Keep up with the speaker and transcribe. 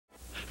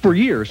For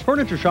years,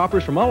 furniture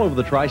shoppers from all over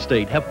the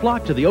tri-state have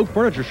flocked to the Oak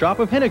Furniture Shop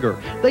of Henniger.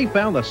 They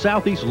found the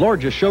Southeast's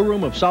largest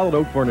showroom of solid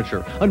oak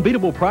furniture,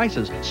 unbeatable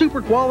prices,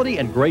 super quality,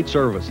 and great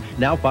service.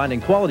 Now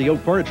finding quality oak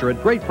furniture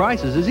at great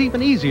prices is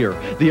even easier.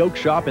 The Oak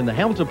Shop in the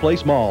Hamilton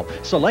Place Mall.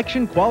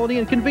 Selection, quality,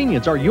 and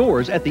convenience are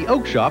yours at the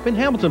Oak Shop in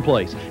Hamilton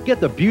Place. Get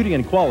the beauty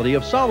and quality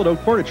of solid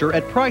oak furniture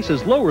at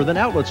prices lower than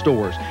outlet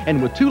stores.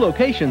 And with 2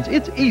 locations,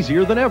 it's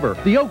easier than ever.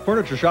 The Oak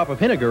Furniture Shop of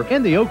Henniger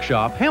and the Oak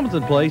Shop,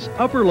 Hamilton Place,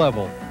 upper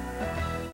level.